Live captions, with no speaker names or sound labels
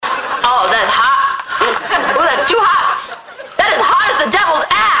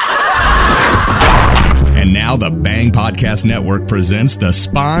the Bang Podcast Network presents the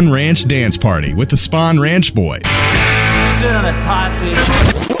Spawn Ranch Dance Party with the Spawn Ranch Boys. Sit on a party.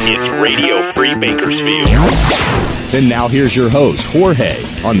 It's Radio Free Bakersfield. And now here's your host, Jorge,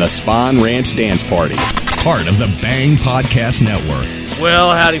 on the Spawn Ranch Dance Party, part of the Bang Podcast Network. Well,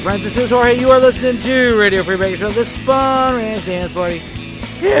 howdy, friends. This is Jorge. You are listening to Radio Free Bakersfield, the Spawn Ranch Dance Party.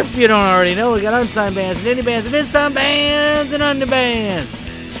 If you don't already know, we got unsigned bands and indie bands and inside bands and under bands.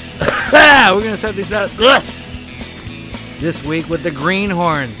 We're going to start these out this week with the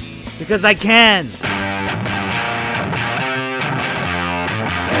Greenhorns, because I can.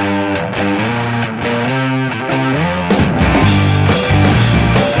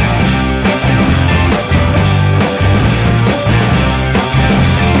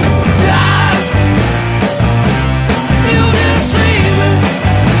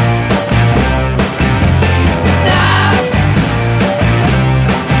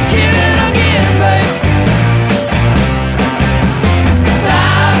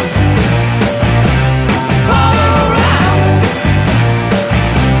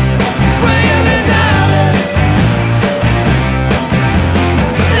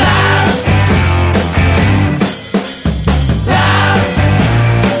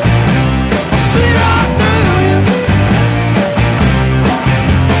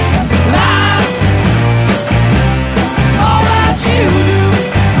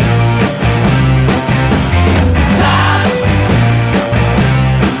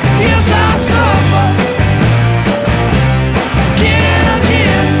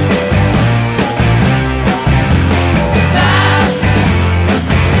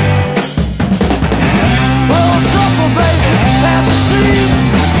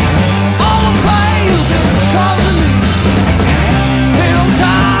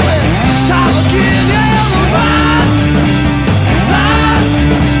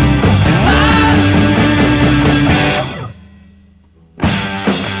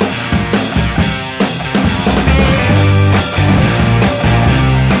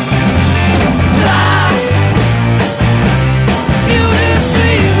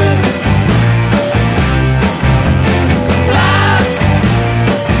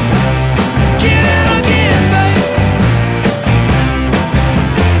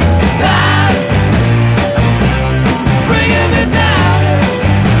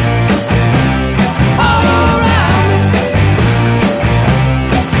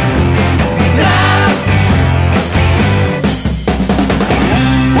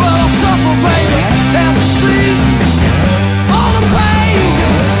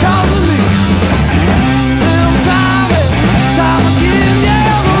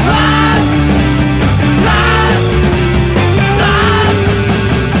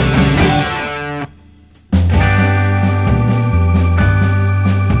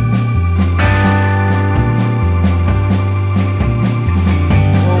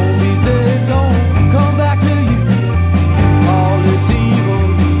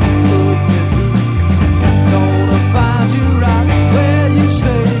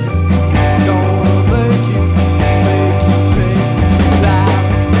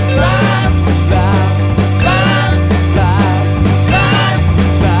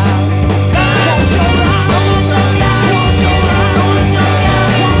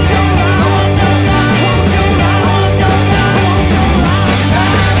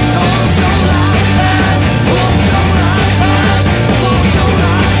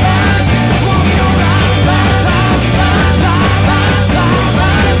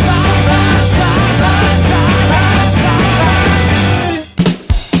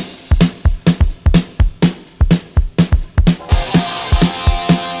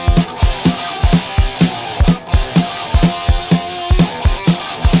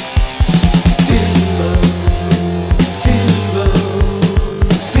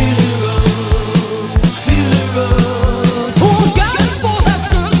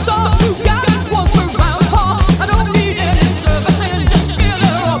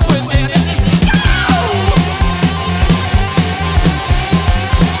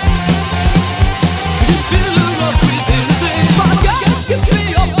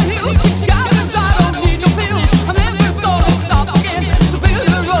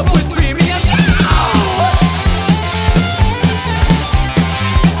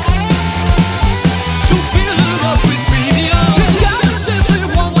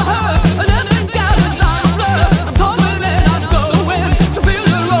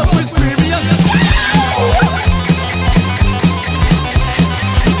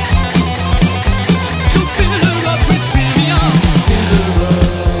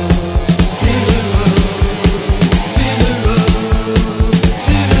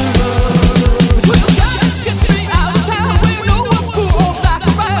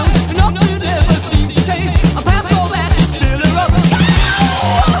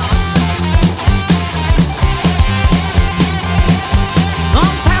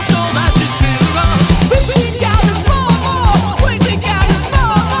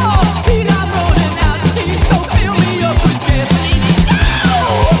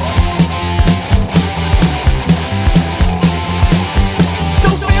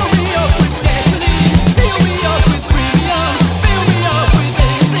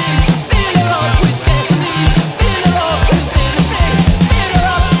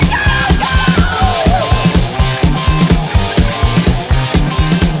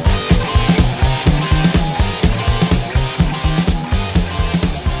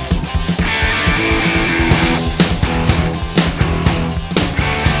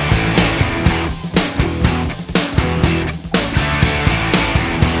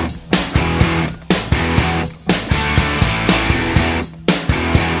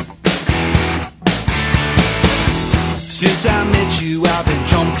 I've been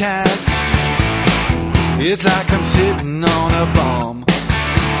traumatized. It's like I'm sitting on a bomb.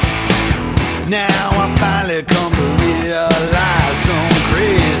 Now I finally come to realize some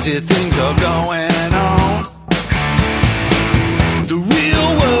crazy things are going on. The real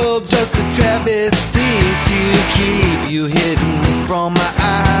world's just a travesty to keep you hidden from my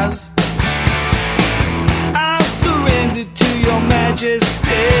eyes. I'll surrender to your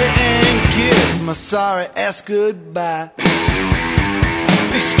majesty and kiss my sorry ass goodbye.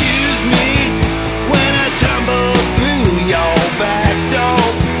 Excuse me when I tumble through your back door.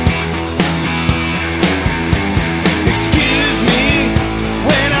 Excuse me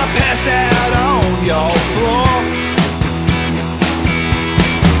when I pass out on your floor.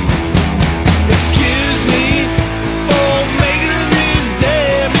 Excuse me for making these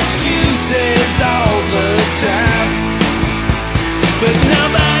damn excuses all the time. But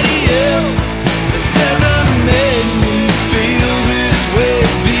nobody else has ever made me feel this way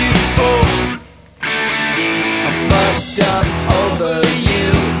before. I'm fucked up over you.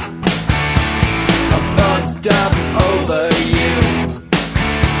 I'm fucked up over you.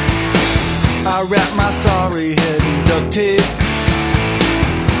 I wrap my sorry head in duct tape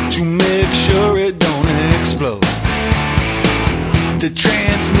to make sure it don't explode. The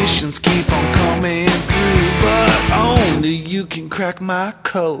transmissions keep on coming through, but only you can crack my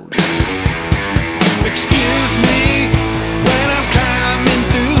code. Excuse me when I'm climbing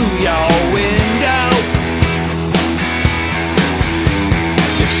through your window.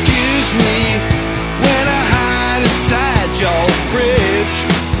 Excuse me when I hide inside your fridge.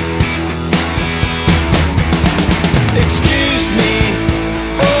 Excuse me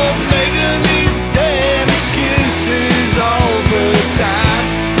for making these damn excuses all the time.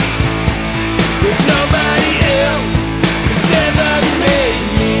 But nobody else has ever made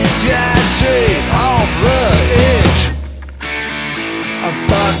me drive straight off the edge. I'm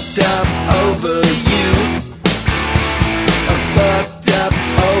fucked up over you. I'm fucked up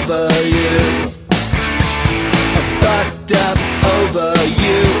over you. I'm fucked up over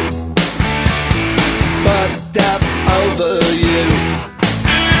you. Fucked up over you.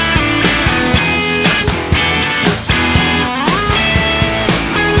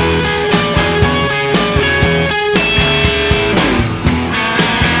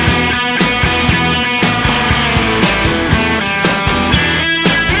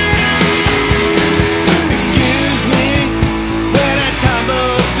 Excuse me when I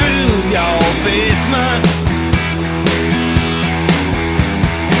tumble through your basement.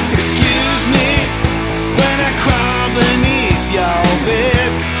 Excuse me when I crawl beneath your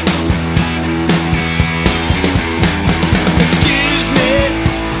bed. Excuse me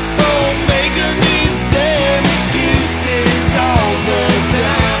for making these damn excuses all the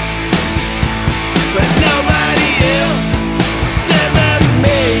time. But nobody else has ever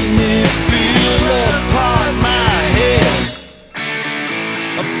made me feel apart my head.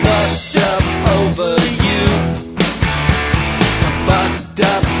 I'm fucked up over you. I'm fucked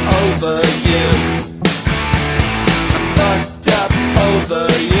up over you. I'm fucked up over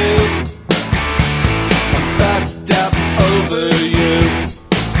you. I'm fucked up over you.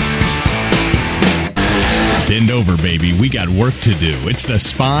 Bend over, baby. We got work to do. It's the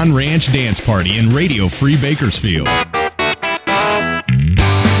Spawn Ranch Dance Party in Radio Free Bakersfield.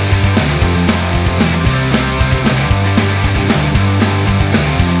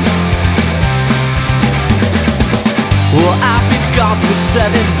 Well, I've been gone for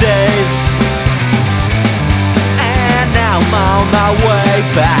 7 days, and now I'm on my way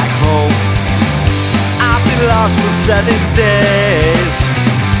back home. I've been lost for 7 days,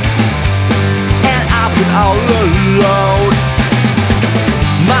 and I've been all alone.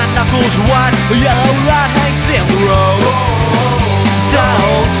 My knuckles white, a yellow light hangs in the road.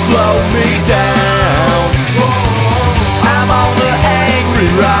 Don't slow me down. I'm on the angry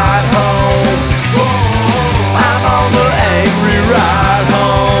ride home. I'm on the angry ride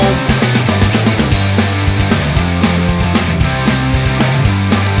home.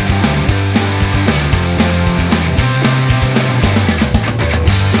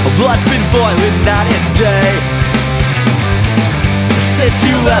 Blood's been boiling night and day since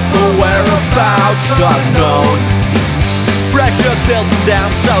you left the whereabouts unknown. Pressure building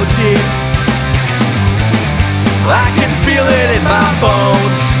down so deep, I can feel it in my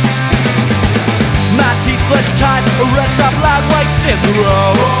bones. My teeth clench tight, a red stop light waits in the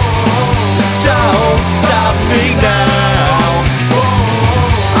road. Don't stop me now.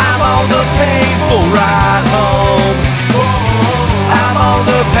 I'm on the painful ride home. I'm on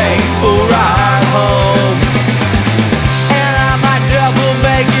the painful ride home. And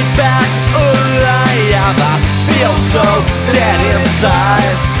I feel so dead inside.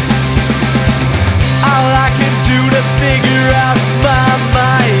 inside. All I can do to figure out my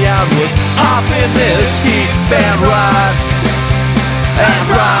mind was hop in this heat and ride, and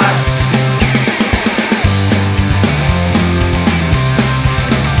ride.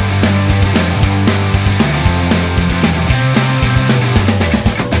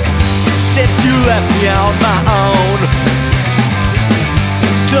 Since you left me on my own,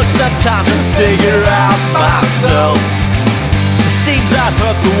 took some time to figure out myself. It seems I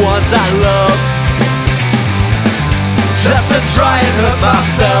hurt the ones I love, just to try and hurt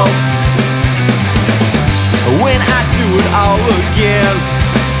myself. When I do it all again,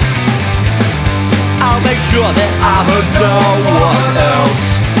 I'll make sure that I hurt no one else.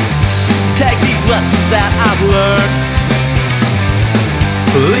 Take these lessons that I've learned,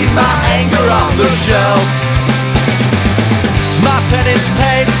 leave my anger on the shelf. My penance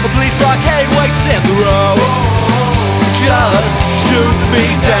paid, a police blockade waits in the road, just shoot me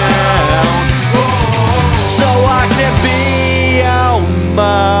down, so I can be on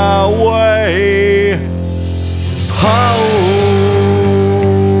my way home.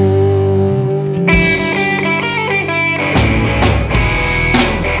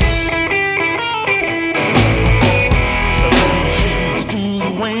 She's to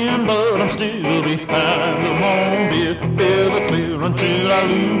the wind, but I'm still behind. I won't be ever clear until I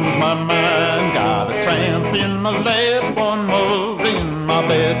lose my mind. Got a tramp in my lap, one more in my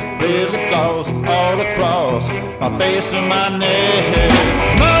bed, red lip gloss all across my face and my neck.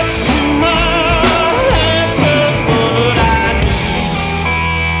 Much too much, that's just what I need.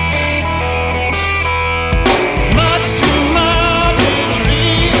 Much too much is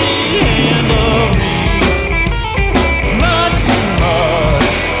really the end of me. Much too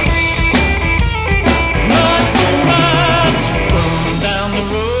much, much too much. Rolling down the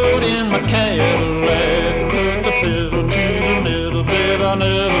road in my Cadillac, put the pedal to the middle, but I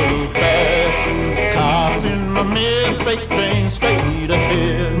never look back. Cop in my mid-fake thing, straight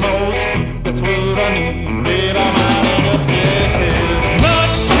ahead, no speed, that's what I need, babe, I'm out of the bed.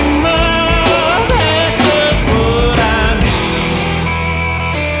 Much too much, that's just what I need.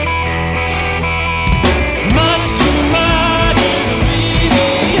 Much too much is really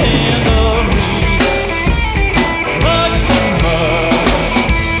the end of me. Much too much,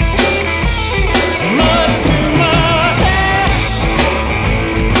 much too much, yes.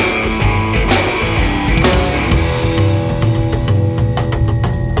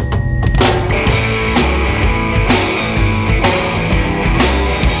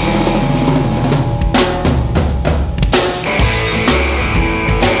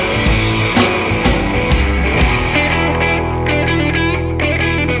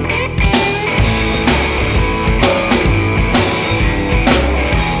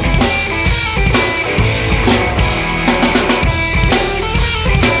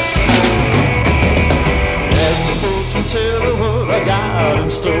 Ask the fortune teller what I got in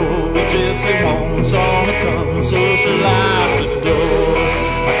store. A gypsy woman saw me coming, so she locked the door.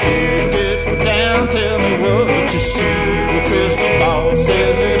 I can't get down, tell me what you see. The crystal ball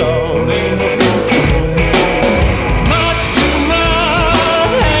says it all in the future. Much too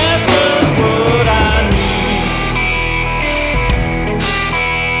much, that's just what I need.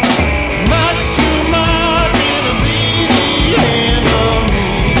 Much too much, it'll be the end of me.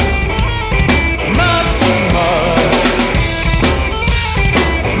 Much too much,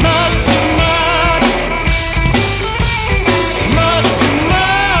 much too much, much too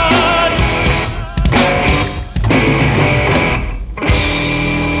much.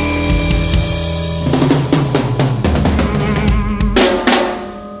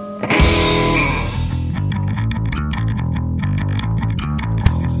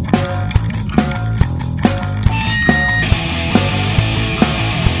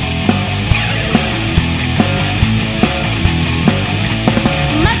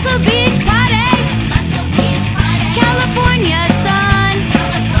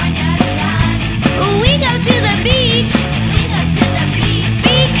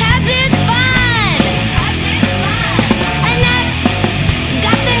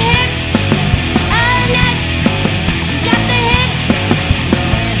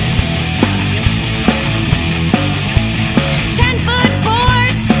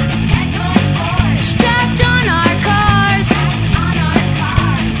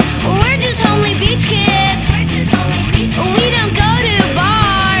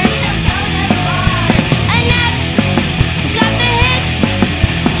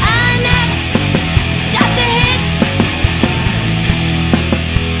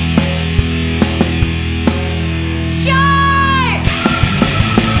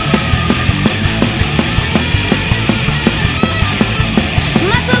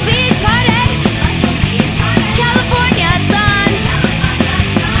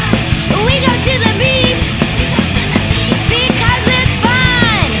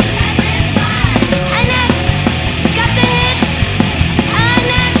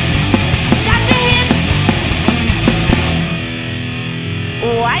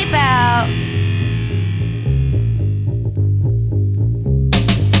 out.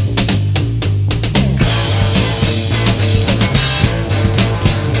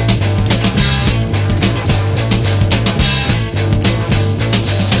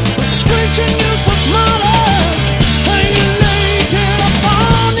 Screeching useless mothers hanging naked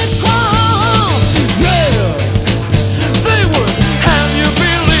upon the ground. Yeah, they would have you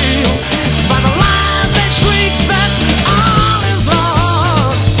believe by the lies they shriek that all is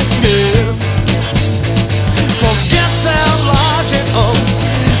wrong. Yeah.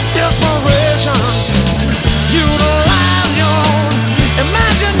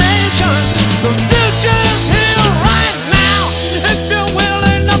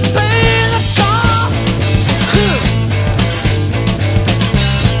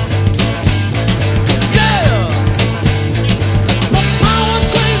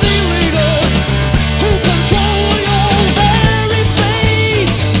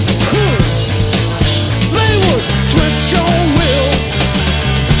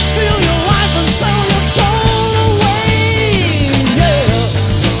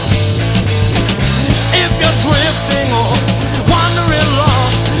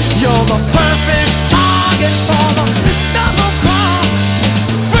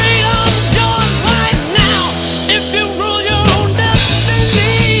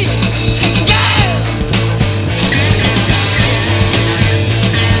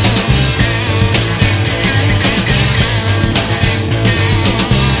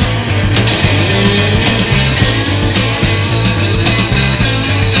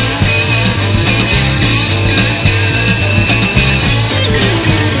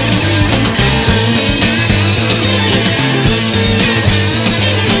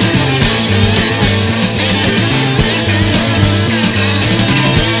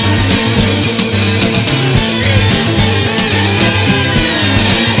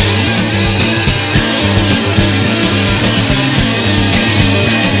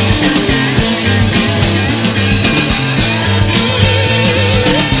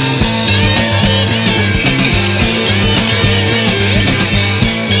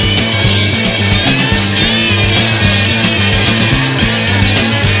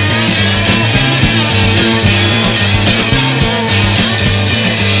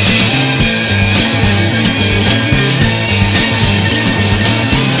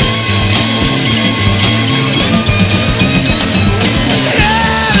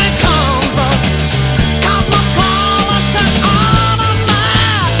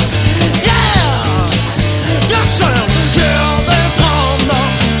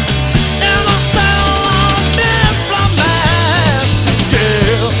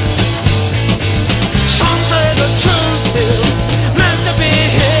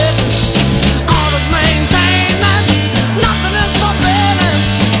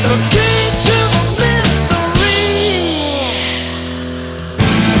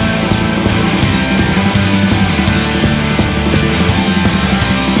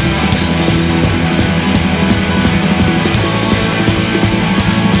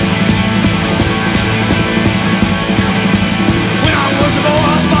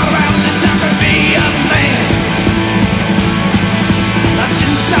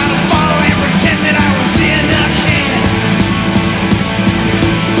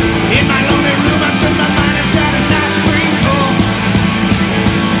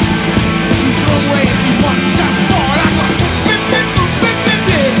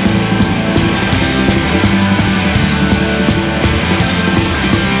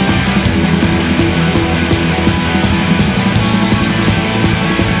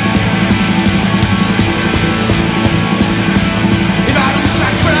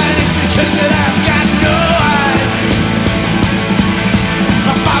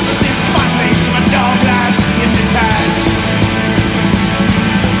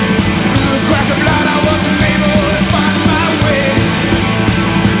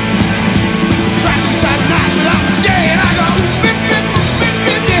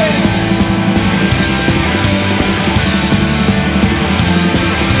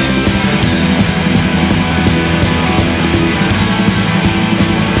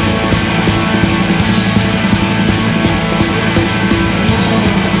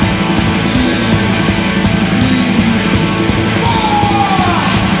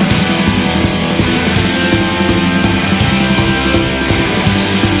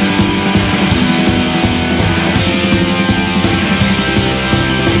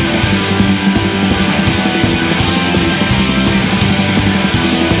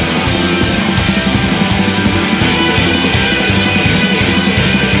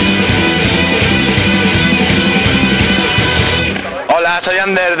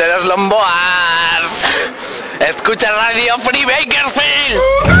 Escucha Radio Free Bakersfield.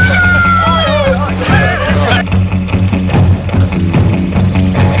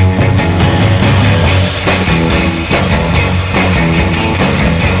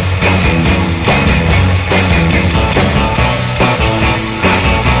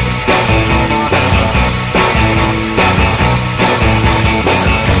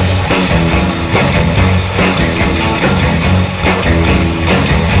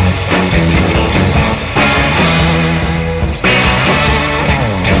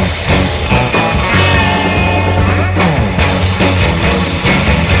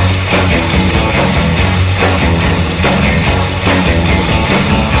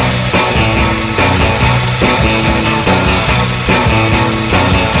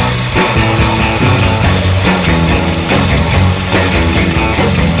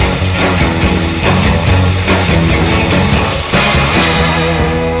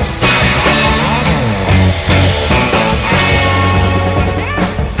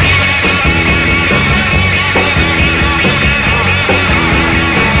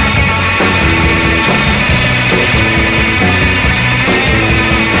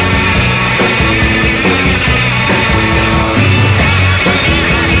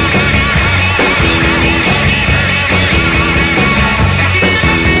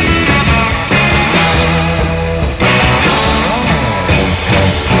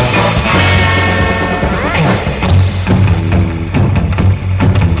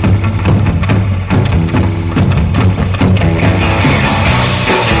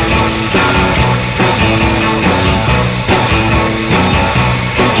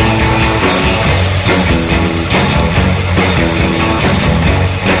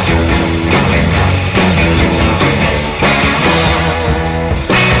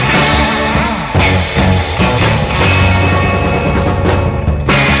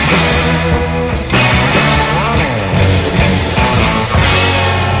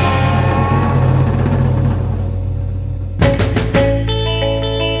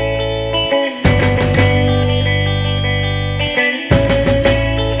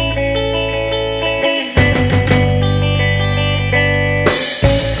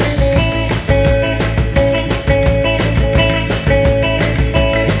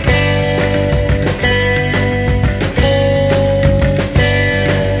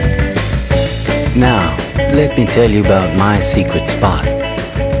 Now, let me tell you about my secret spot.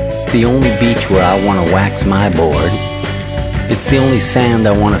 It's the only beach where I want to wax my board. It's the only sand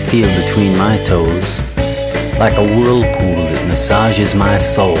I want to feel between my toes, like a whirlpool that massages my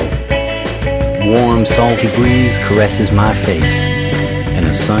soul. Warm, salty breeze caresses my face, and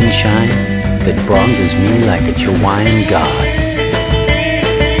the sunshine that bronzes me like a Chihuahuan god.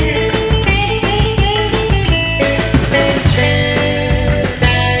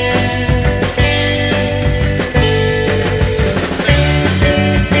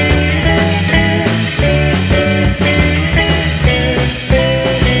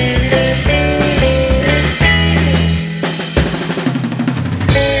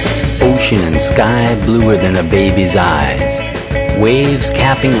 And sky bluer than a baby's eyes. Waves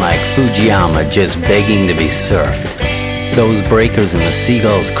capping like Fujiyama, just begging to be surfed. Those breakers and the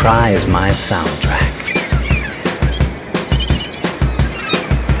seagulls' cry is my soundtrack.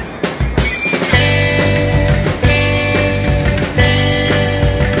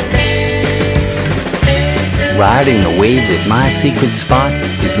 Riding the waves at my secret spot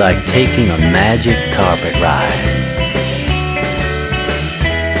is like taking a magic carpet ride.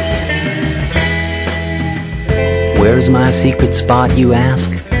 Where's my secret spot, you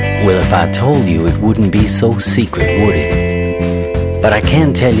ask? Well, if I told you, it wouldn't be so secret, would it? But I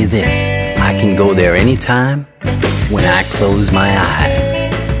can tell you this, I can go there anytime when I close my eyes.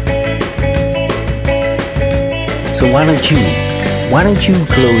 So why don't you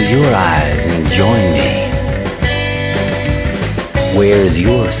close your eyes and join me? Where's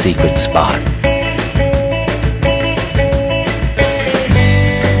your secret spot?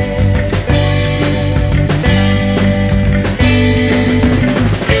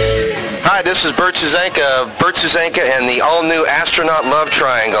 This is Bert Suzenka of Bert Suzenka and the all-new Astronaut Love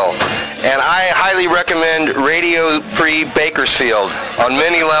Triangle. And I highly recommend Radio Free Bakersfield on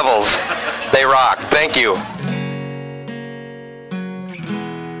many levels. They rock. Thank you.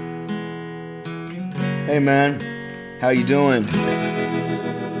 Hey man, how you doing?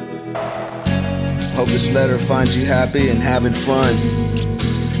 Hope this letter finds you happy and having fun.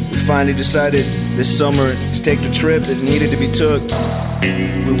 We finally decided this summer to take the trip that needed to be took.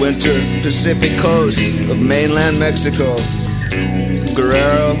 We went to Pacific coast of mainland Mexico,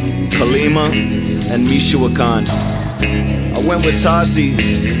 Guerrero, Colima, and Michoacan. I went with Tossie,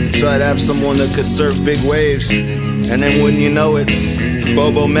 so I'd have someone that could surf big waves. And then wouldn't you know it,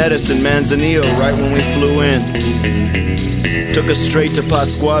 Bobo met us in Manzanillo right when we flew in. Took us straight to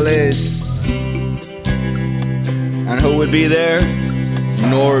Pasquale's. And who would be there?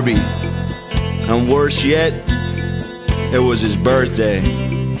 Norby. And worse yet, it was his birthday.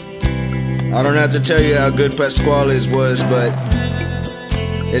 I don't have to tell you how good Pasquale's was, but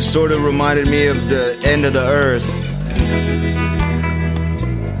it sort of reminded me of the end of the earth.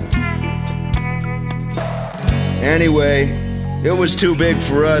 Anyway, it was too big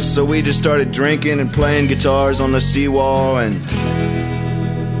for us, so we just started drinking and playing guitars on the seawall, and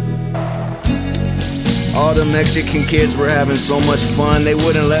all the Mexican kids were having so much fun, they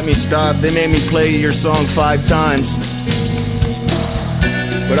wouldn't let me stop. They made me play your song 5 times.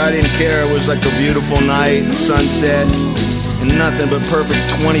 But I didn't care, it was like a beautiful night, sunset, and nothing but perfect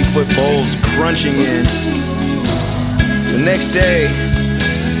 20-foot bowls crunching in. The next day,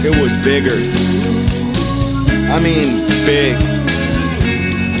 it was bigger. I mean, big.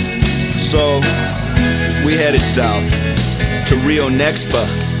 So, we headed south to Rio Nexpa.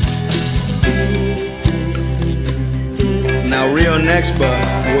 Now, Rio Nexpa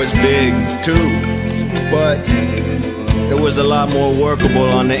was big too, but it was a lot more workable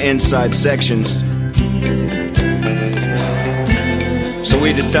on the inside sections. So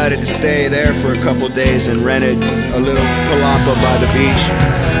we decided to stay there for a couple days and rented a little palapa by the beach.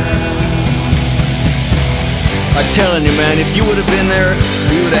 I'm telling you, man, if you would have been there,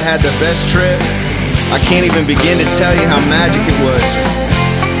 you would have had the best trip. I can't even begin to tell you how magic it was.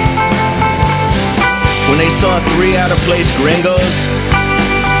 When they saw 3 out-of-place gringos,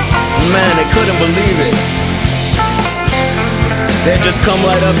 man, they couldn't believe it. They'd just come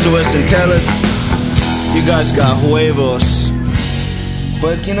right up to us and tell us, you guys got huevos.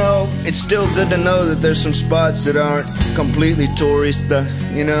 But, you know, it's still good to know that there's some spots that aren't completely tourista,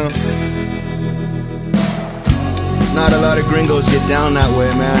 you know? Not a lot of gringos get down that way,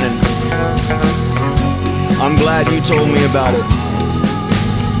 man, and I'm glad you told me about it.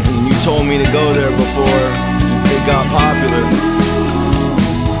 And you told me to go there before it got popular.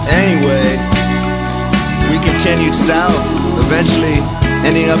 Anyway, we continued south, eventually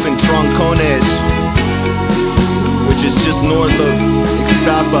ending up in Troncones, which is just north of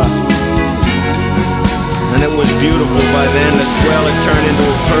Ixtapa. And it was beautiful by then. The swell had turned into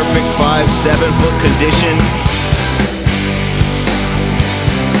a perfect 5-7-foot condition.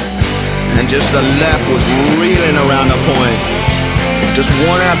 And just the left was reeling around the point. Just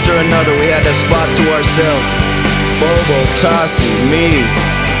one after another, we had that spot to ourselves. Bobo, Tossie, me,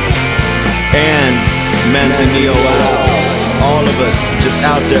 and Manzanillo out. All of us just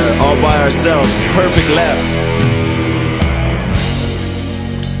out there, all by ourselves. Perfect left.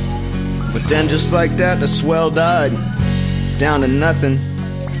 But then just like that, the swell died. Down to nothing.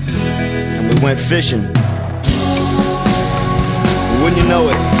 And we went fishing. Wouldn't you know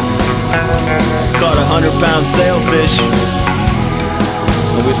it? Caught 100-pound sailfish,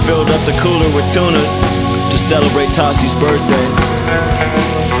 and we filled up the cooler with tuna to celebrate Tossie's birthday.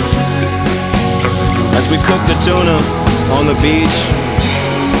 As we cooked the tuna on the beach,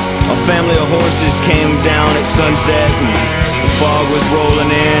 a family of horses came down at sunset, and the fog was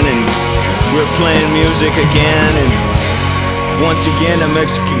rolling in, and we were playing music again, and once again the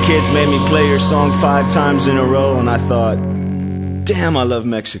Mexican kids made me play your song 5 times in a row, and I thought, damn, I love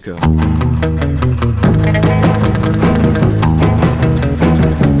Mexico.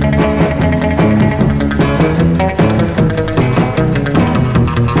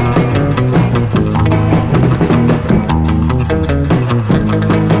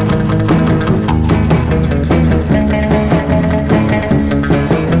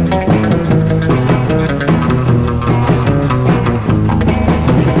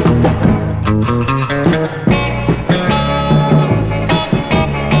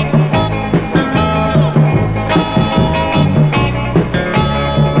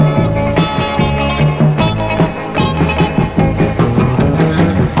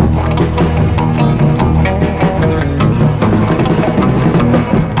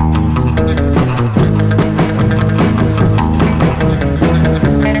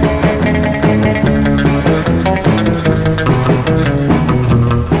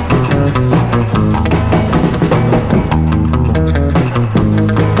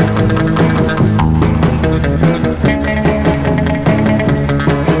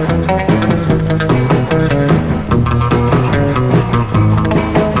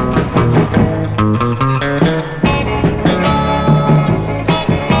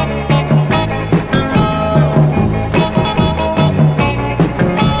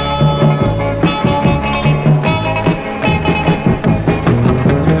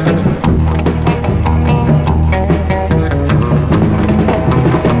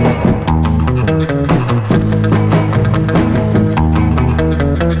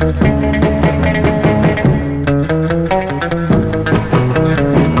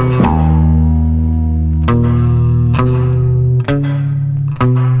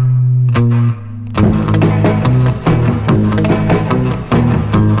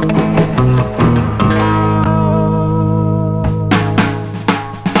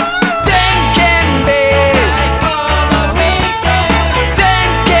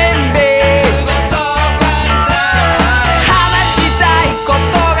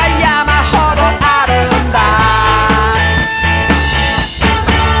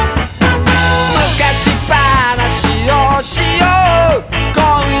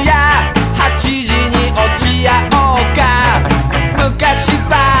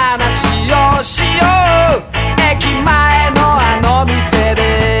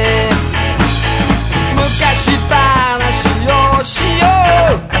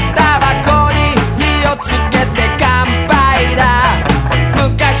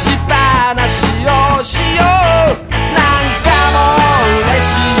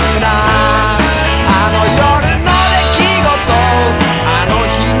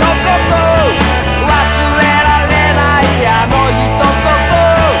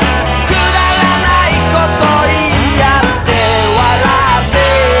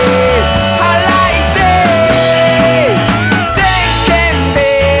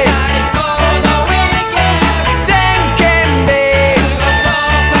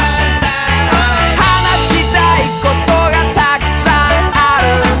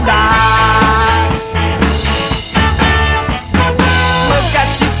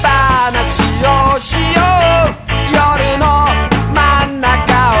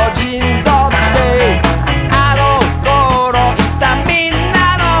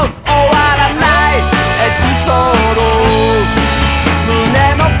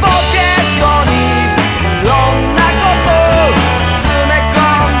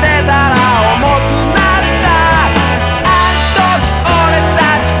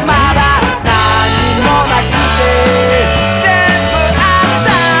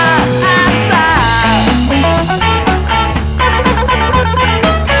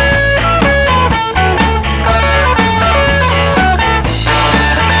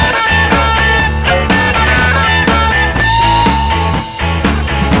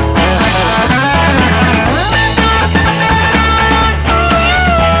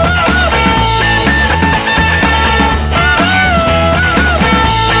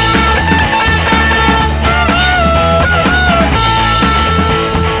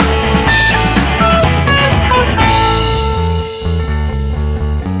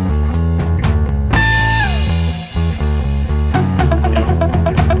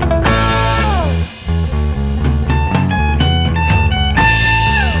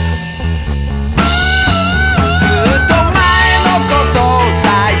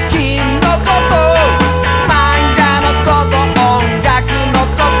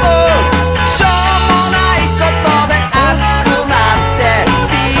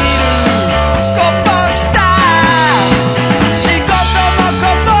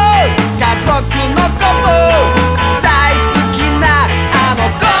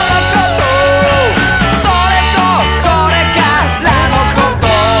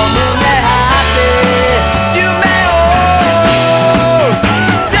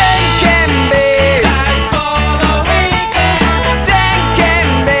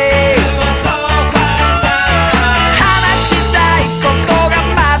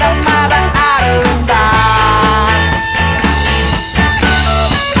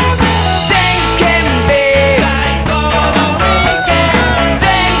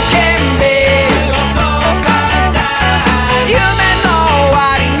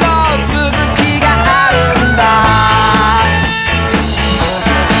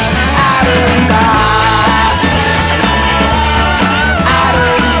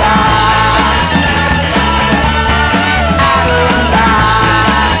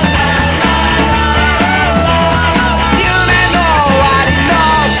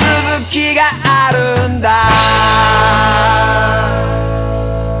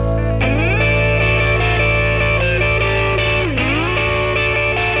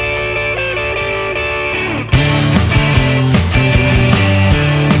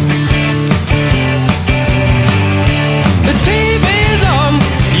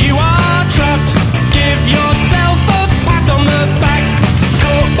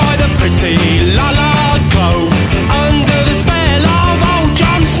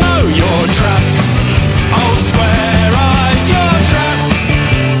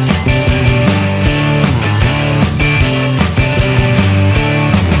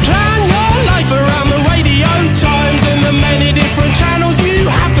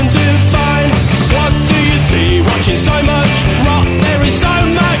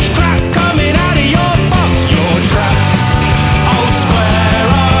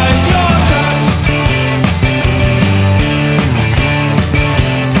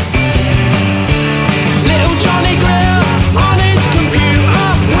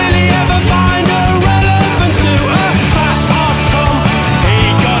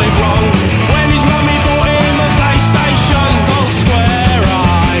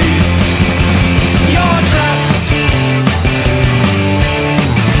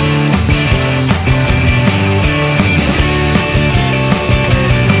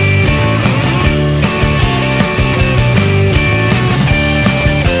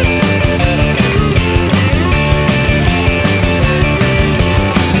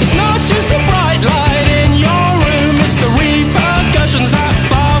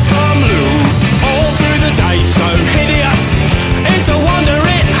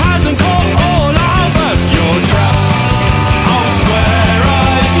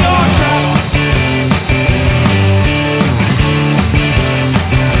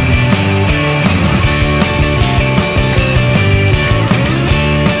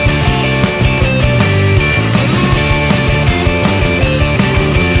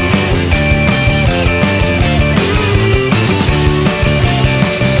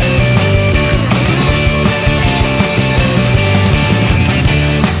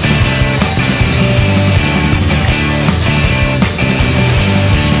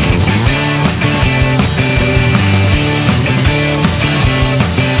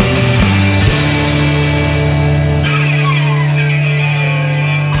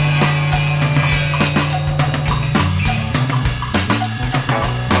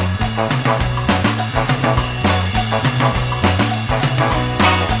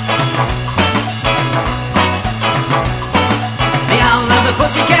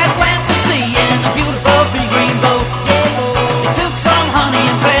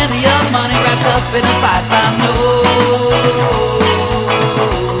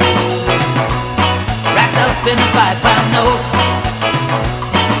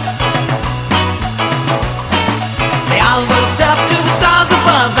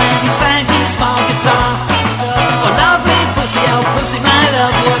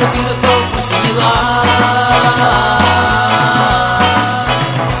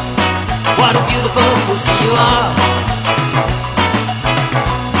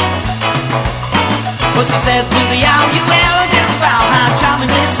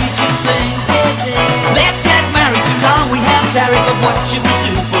 you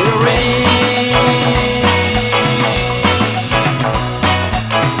do for a ring?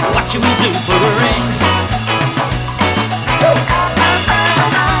 What you will do for a ring?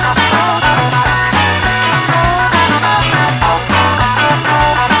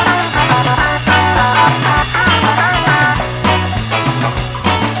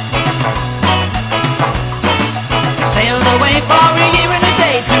 Sailed away for a year and a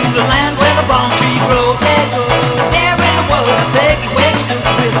day to the land where the palm tree grows. There in the wood, a Peggy Wig stood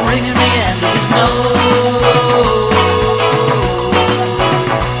with a ring in the end of his nose.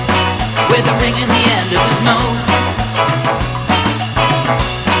 With a ring in the end of his nose.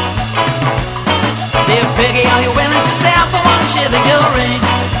 Dear Peggy, are you willing to sell for $1 your ring?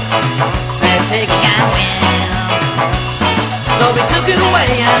 Said Peggy, I will. So they took it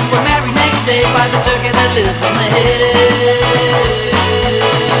away and were married next day by the turkey that lives on the hill.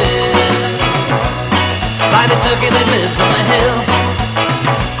 By the turkey that lives on the hill.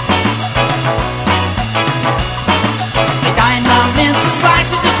 They dined on mince and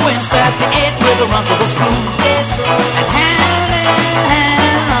slices of quince that they ate with a runcible spoon. And hand in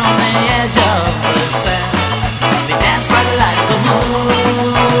hand on the edge of the sand, they danced by the light of the moon.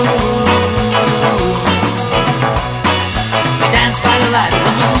 They danced by the light of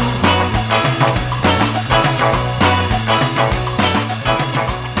the moon.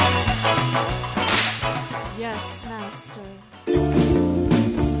 Yes, master.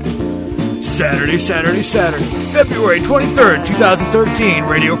 Saturday, February 23rd, 2013,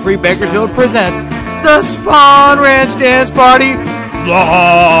 Radio Free Bakersfield presents the Spawn Ranch Dance Party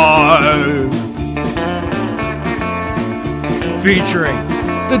live. Featuring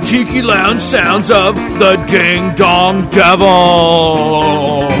the Tiki Lounge sounds of the Ding Dong Devil.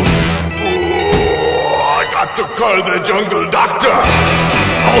 I got to call the jungle doctor.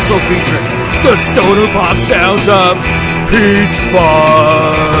 Also featuring the Stoner Pop sounds of Peach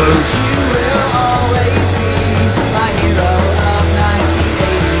Fuzz.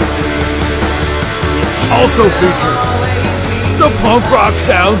 Also featuring the punk rock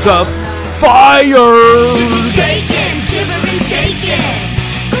sounds of Fire. Shaking, shivering, shaking,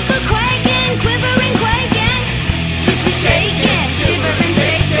 quaking, quivering, quaking. Shaking, shivering,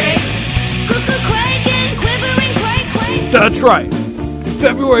 shaking, quaking, quivering, quaking. That's right.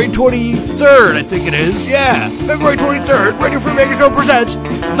 February 23rd, I think it is. Yeah, February 23rd, Radio Free Bakersfield presents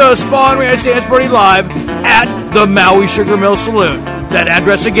the Spawn Ranch Dance Party live at the Maui Sugar Mill Saloon. That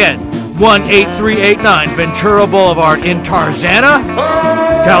address again, 18389 Ventura Boulevard in Tarzana,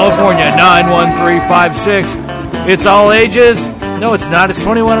 California, 91356. It's all ages. No, it's not. It's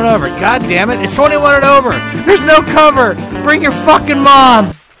 21 and over. God damn it. It's 21 and over. There's no cover. Bring your fucking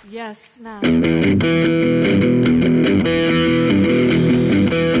mom. Yes, master.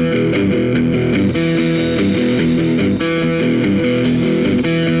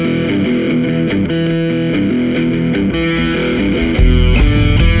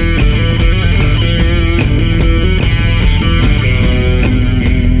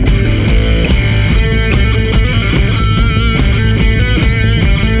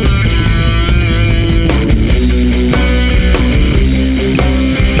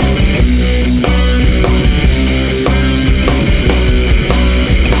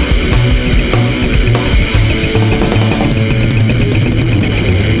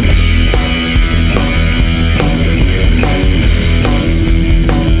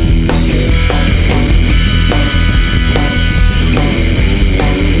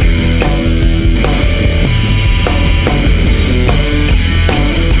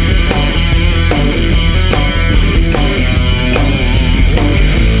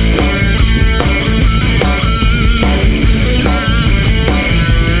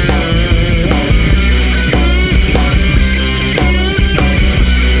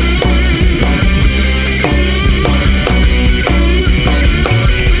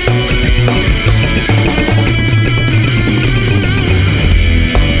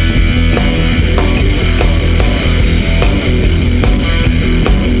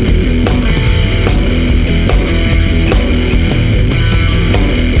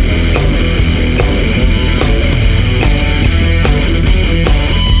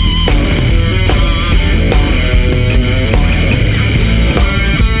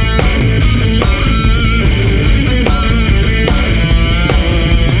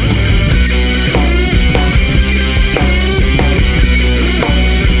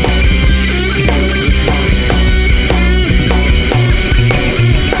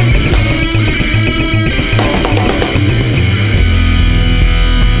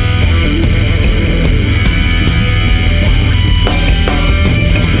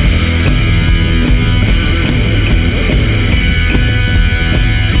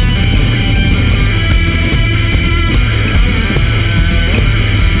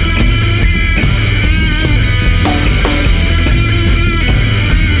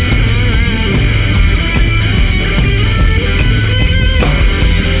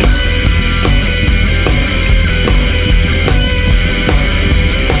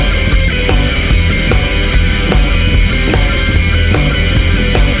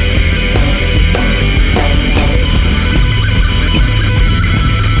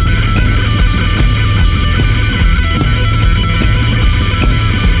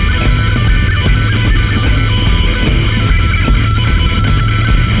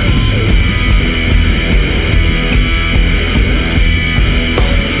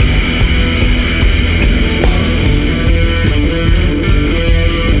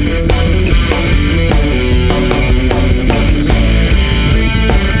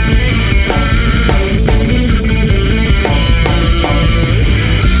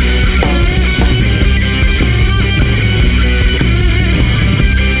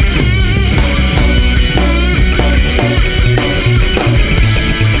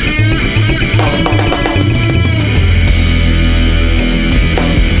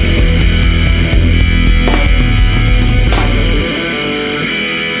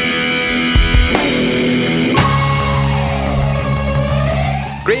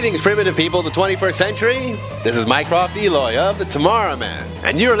 Greetings, primitive people of the 21st century. This is Mycroft Eloy of the Tomorrow Man,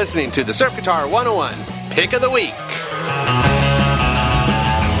 and you're listening to the Surf Guitar 101 Pick of the Week.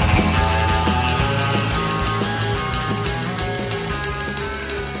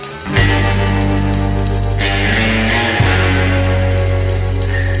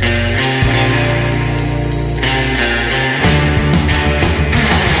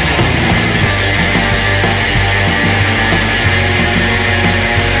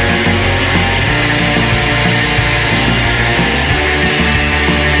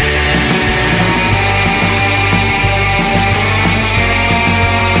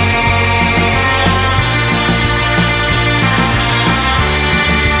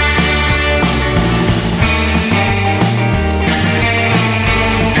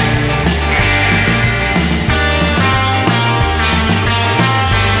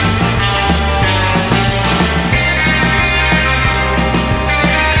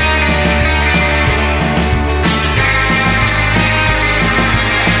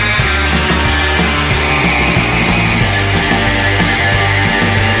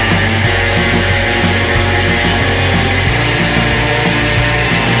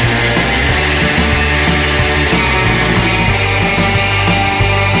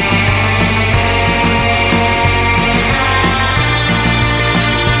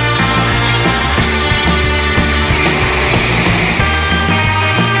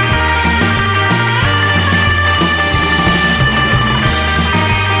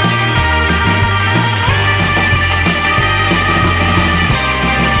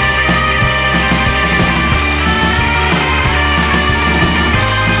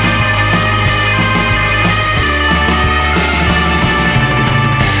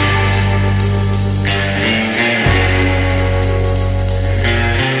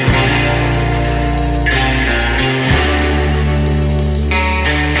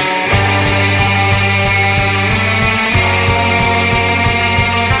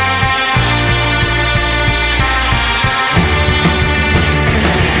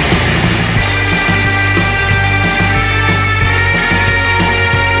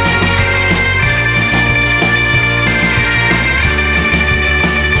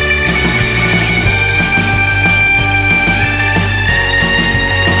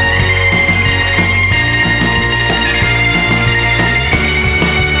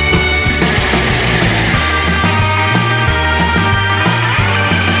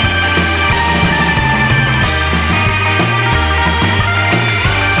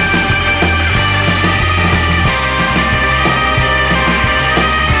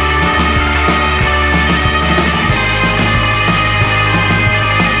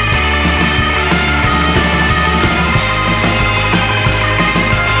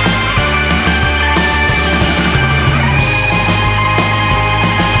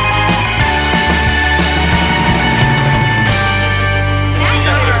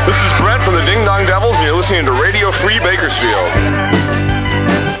 listening to Radio Free Bakersfield.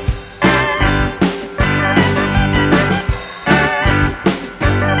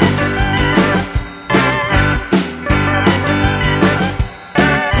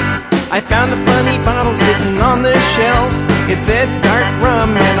 I found a funny bottle sitting on the shelf. It said dark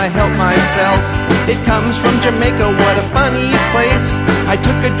rum and I helped myself. It comes from Jamaica, what a funny place. I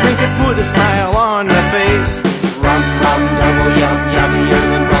took a drink and put a smile on my face. Rum, rum, double yum, yummier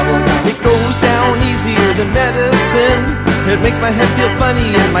than bubble gum. It goes down easier than medicine. It makes my head feel funny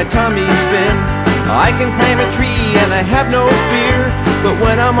and my tummy spin. I can climb a tree and I have no fear, but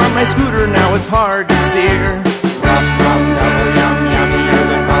when I'm on my scooter now it's hard to steer. Rum, rum, double yum, yummier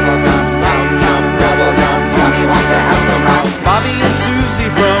than bubble gum. Rum, yum, double yum, Johnny wants to have some rum. Bobby and Susie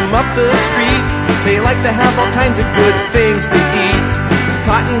from up the street, they like to have all kinds of good things to eat.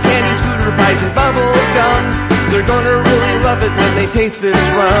 Cotton candy, scooter pies, and bubble gum. They're gonna really love it when they taste this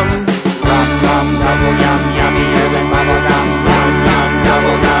rum. Rum, rum, double yum, yummier than bubble gum. Rum, yum,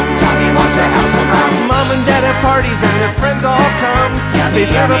 double gum, Johnny wants to have some rum. Mom and Dad have parties and their friends all come. They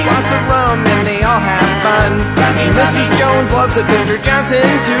serve up lots of rum and they all have fun. Mrs. Jones loves it, Mr. Johnson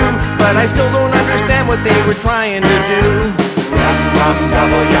too, but I still don't understand what they were trying to do. Rum, rum,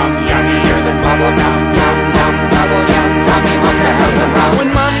 double yum, yummier than bubble gum. Yum, yum, double yum, Tommy wants to have some rum. When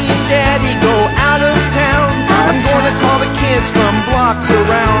Mommy and Daddy go out of town, I'm gonna call the kids from blocks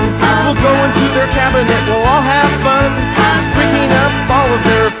around. We'll go into their cabinet, we'll all have fun, drinking up all of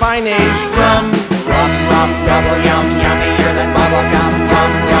their fine aged rum. Rum, rum, double yum, yummier than bubble gum.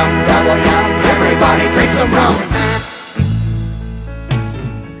 Rum, rum, double yum, everybody drink some rum.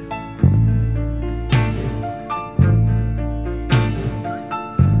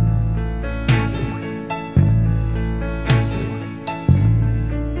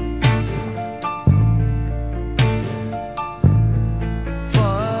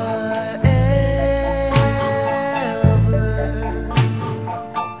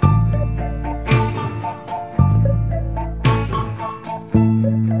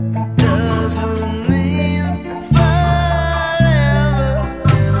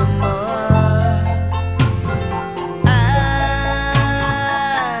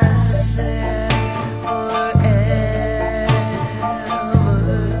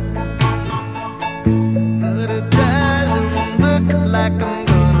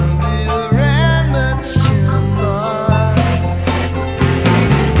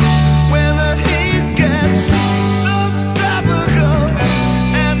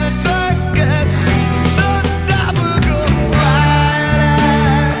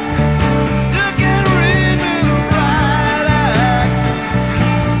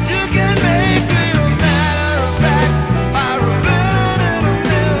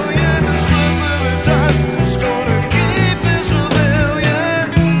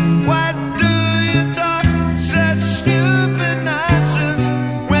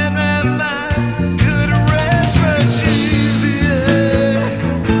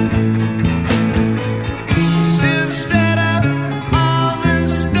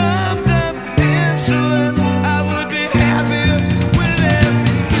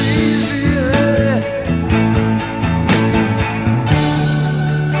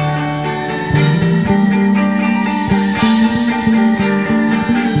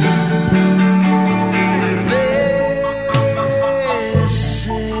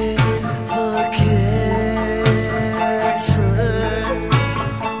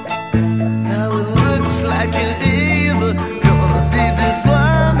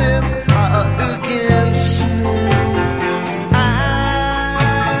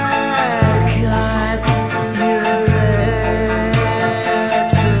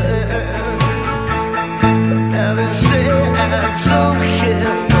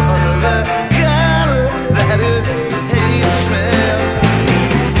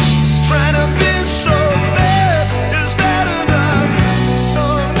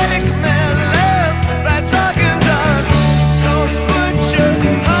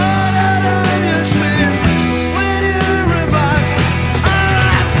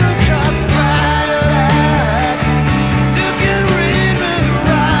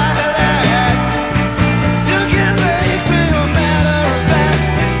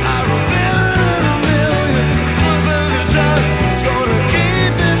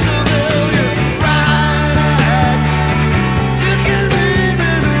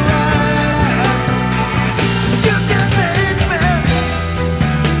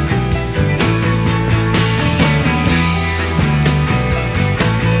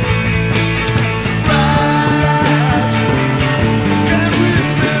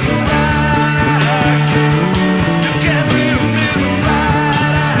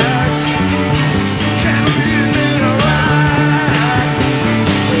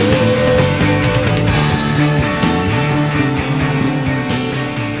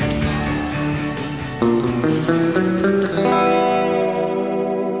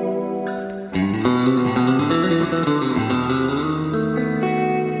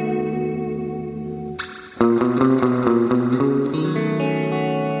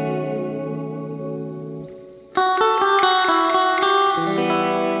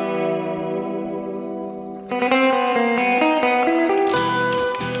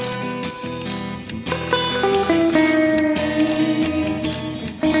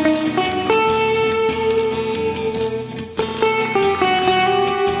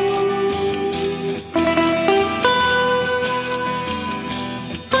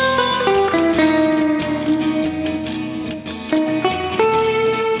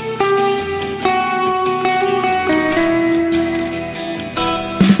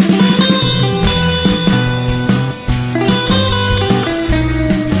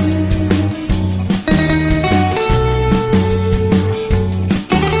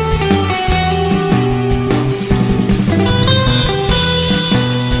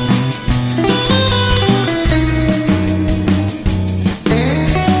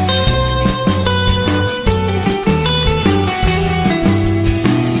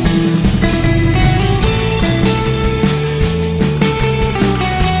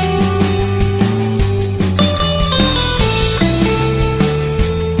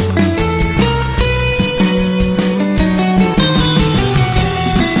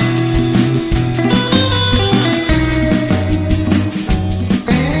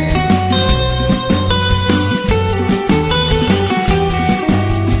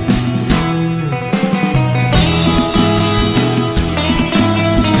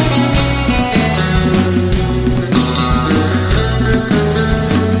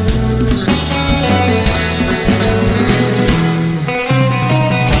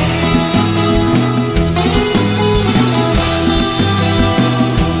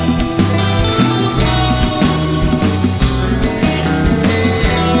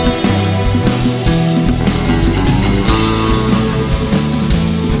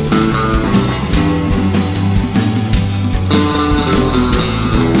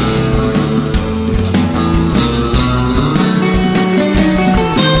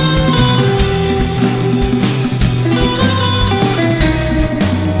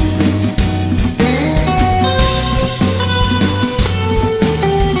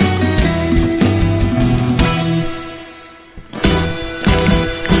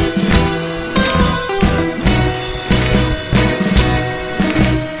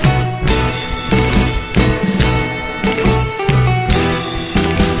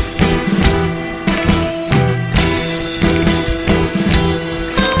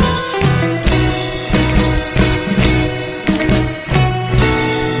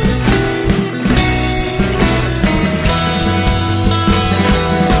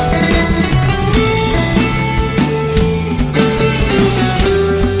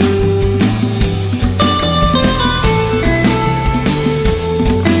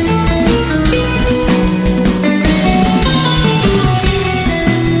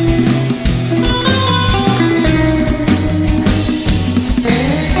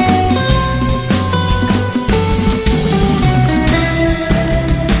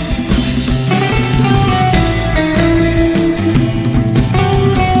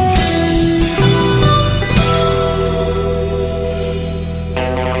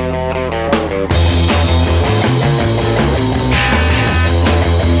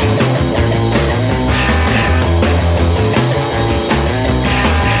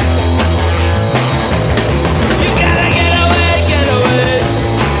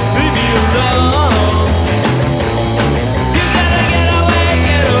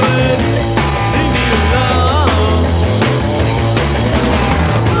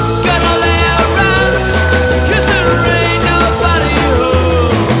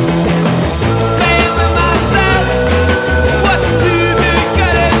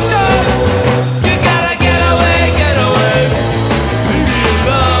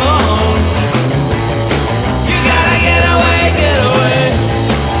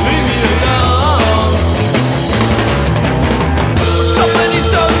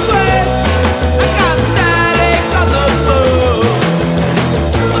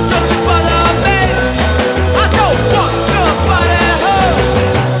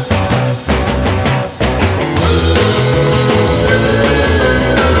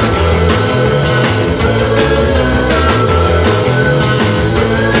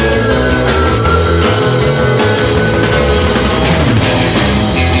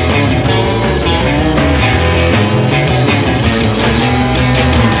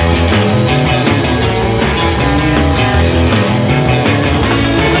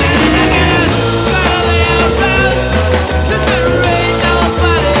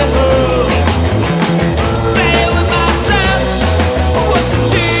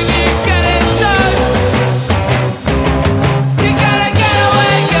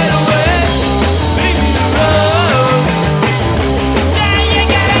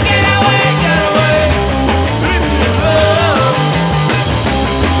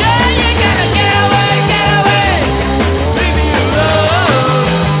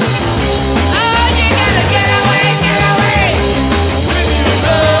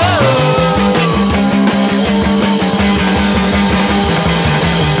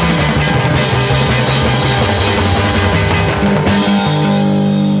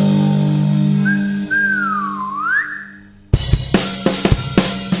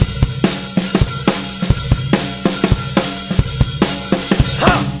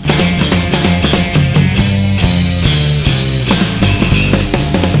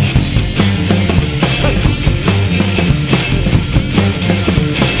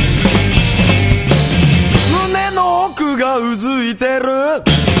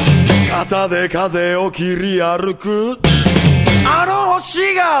 下で風を切り歩くあの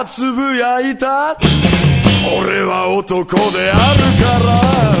星がつぶやいた俺は男であるから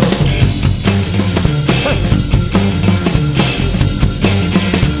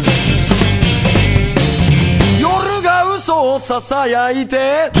夜が嘘をささやい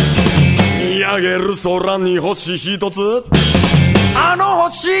て見上げる空に星一つあの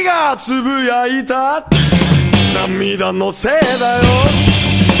星がつぶやいた涙のせいだよ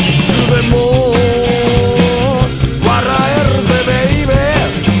いつでも笑えるぜベイベー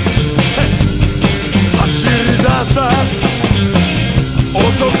走り出した男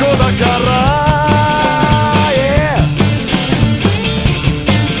だから、yeah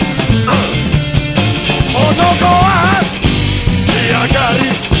男は月明かり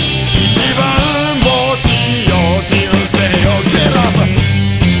一番星よ人生をゲラブ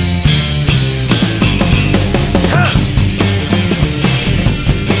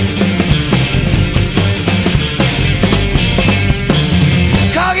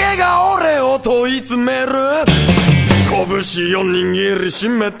影が俺を問い詰める拳を握りし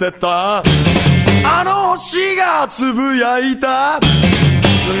めてたあの星がつぶやいた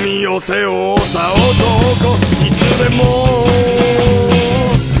罪を背負った男いつでも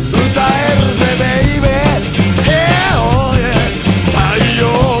歌えるぜベイベー Hey oh yeah 太陽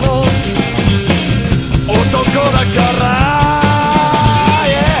の男だから、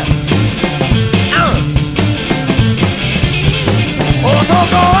yeah 男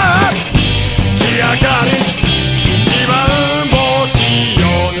は月明かり一番星よ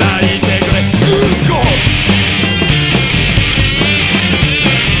泣いてくれうんこ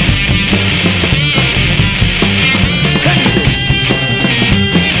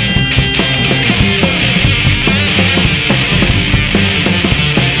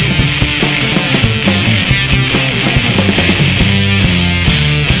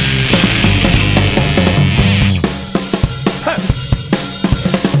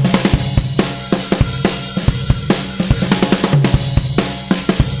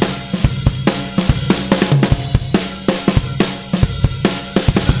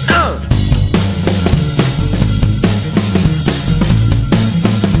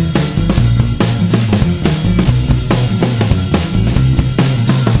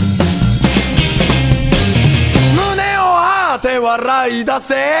笑い出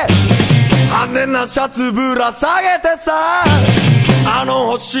せ派手なシャツぶら下げてさあ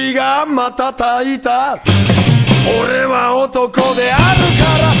の星が瞬いた俺は男であるか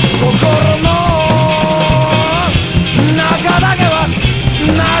ら心の中だけ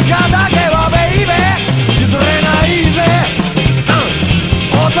はベイベー譲れないぜ、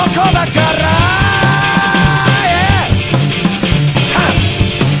男だから、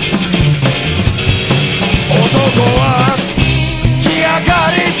男は月明か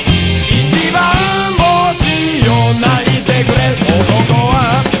り一番星よ泣いてくれ男は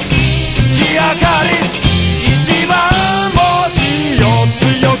月明かり一番星よ強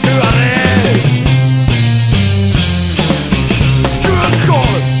くあれグッゴ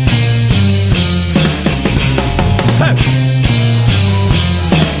ー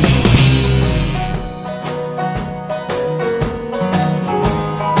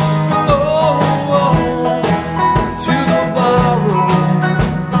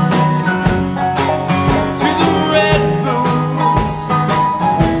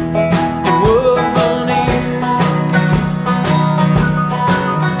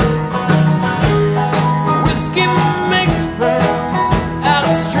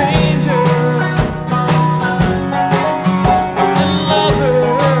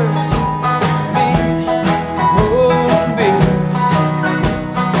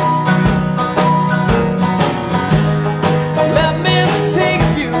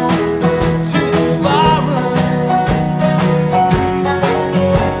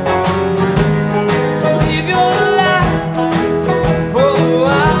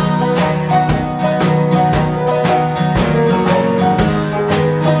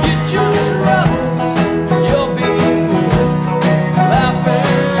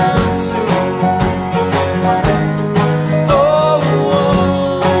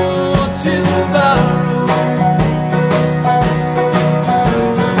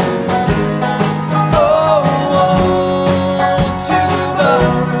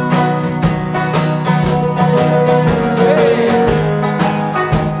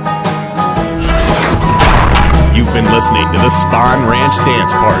Listening to the Spawn Ranch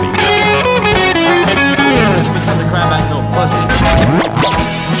Dance Party. Give me something to cry about, no pussy.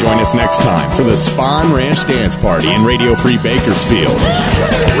 Join us next time for the Spawn Ranch Dance Party in Radio Free Bakersfield.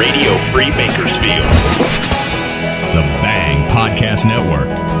 Radio Free Bakersfield. The Bang Podcast Network.